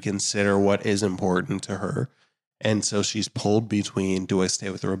to reconsider what is important to her. And so she's pulled between, do I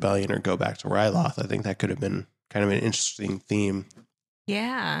stay with the rebellion or go back to Ryloth? I think that could have been kind of an interesting theme.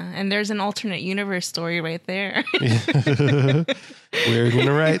 Yeah, and there's an alternate universe story right there. We're going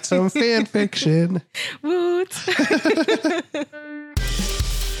to write some fan fiction. Woot.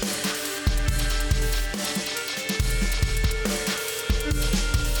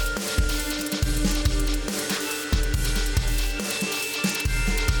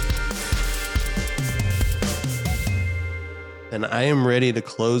 And I am ready to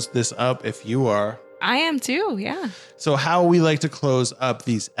close this up if you are. I am too, yeah. So how we like to close up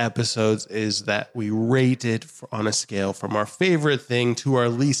these episodes is that we rate it on a scale from our favorite thing to our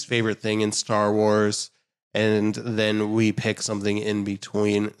least favorite thing in Star Wars. And then we pick something in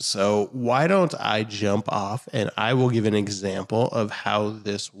between. So why don't I jump off and I will give an example of how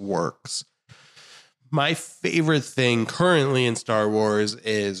this works. My favorite thing currently in Star Wars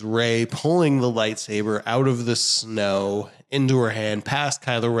is Rey pulling the lightsaber out of the snow into her hand, past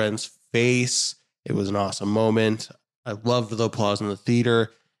Kylo Ren's face. It was an awesome moment. I loved the applause in the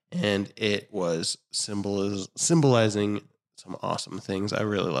theater, and it was symbolizing some awesome things. I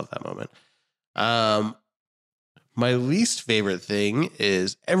really love that moment. My least favorite thing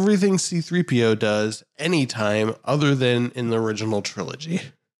is everything C-3PO does anytime other than in the original trilogy.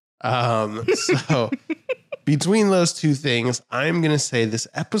 So between those two things, I'm going to say this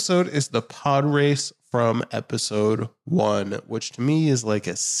episode is the pod race from episode 1, which to me is like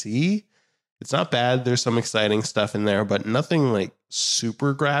a C. It's not bad. There's some exciting stuff in there, but nothing like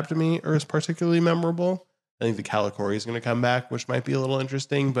super grabbed me or is particularly memorable. I think the Calicori is going to come back, which might be a little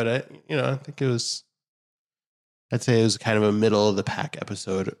interesting, but I think I'd say it was kind of a middle of the pack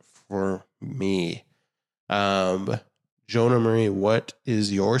episode for me. Jonah Marie, what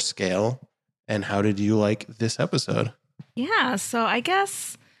is your scale and how did you like this episode? Yeah, so I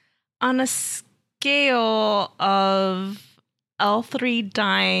guess on a scale of L3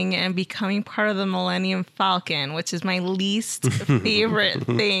 dying and becoming part of the Millennium Falcon, which is my least favorite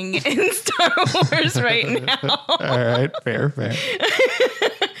thing in Star Wars right now. All right, fair.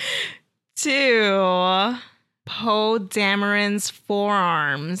 To Poe Dameron's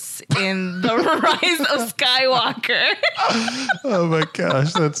forearms in The Rise of Skywalker. Oh my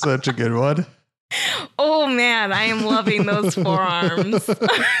gosh, that's such a good one. Oh man, I am loving those forearms.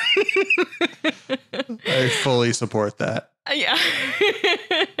 I fully support that. Yeah.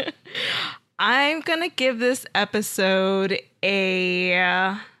 I'm going to give this episode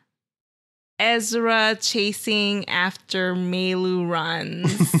a Ezra chasing after Melu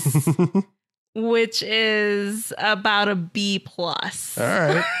runs, which is about a B+. All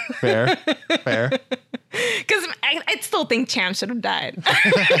right. Fair. Because I still think Cham should have died.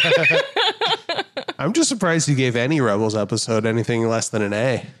 I'm just surprised you gave any Rebels episode anything less than an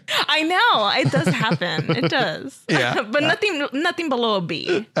A. I know. It does happen. It does. Yeah. But nothing below a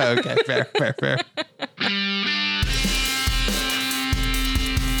B. Okay. Fair.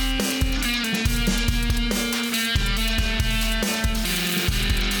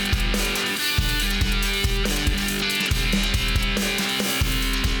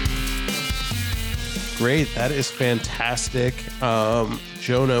 Great. That is fantastic.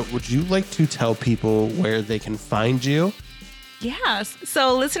 Jonah, would you like to tell people where they can find you? Yes.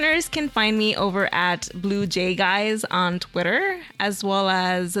 So listeners can find me over at Blue Jay Guys on Twitter, as well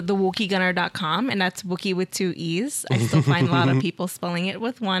as thewookiegunner.com. And that's Wookie with 2 E's. I still find a lot of people spelling it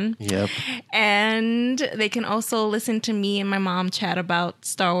with 1. Yep. And they can also listen to me and my mom chat about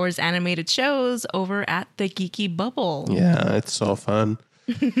Star Wars animated shows over at the Geeky Bubble. Yeah, it's so fun.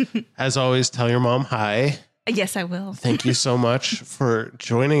 As always, tell your mom hi. Yes, I will. Thank you so much for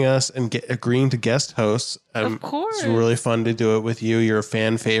joining us and agreeing to guest host. Of course. It's really fun to do it with you. You're a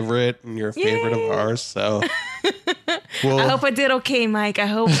fan favorite and you're a favorite of ours. So I hope I did okay, Mike. I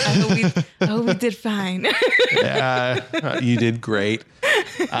hope we did fine. Yeah, you did great.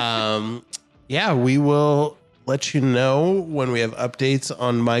 We will let you know when we have updates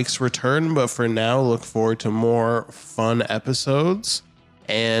on Mike's return. But for now, look forward to more fun episodes.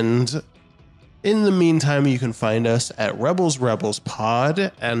 And in the meantime, you can find us at Rebels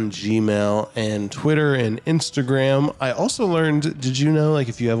Pod and Gmail and Twitter and Instagram. I also learned, did you know, like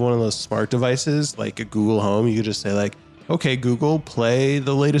if you have one of those smart devices, like a Google Home, you could just say like, okay, Google, play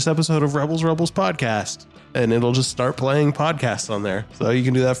the latest episode of Rebels podcast. And it'll just start playing podcasts on there. So you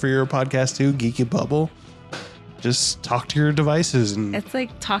can do that for your podcast too, Geeky Bubble. Just talk to your devices. And It's like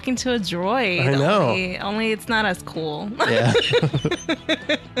talking to a droid. I know. Only it's not as cool. yeah.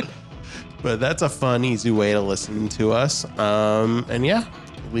 But that's a fun, easy way to listen to us. And yeah,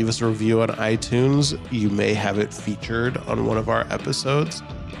 leave us a review on iTunes. You may have it featured on one of our episodes.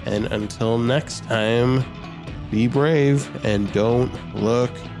 And until next time, be brave and don't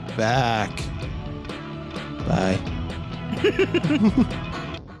look back. Bye.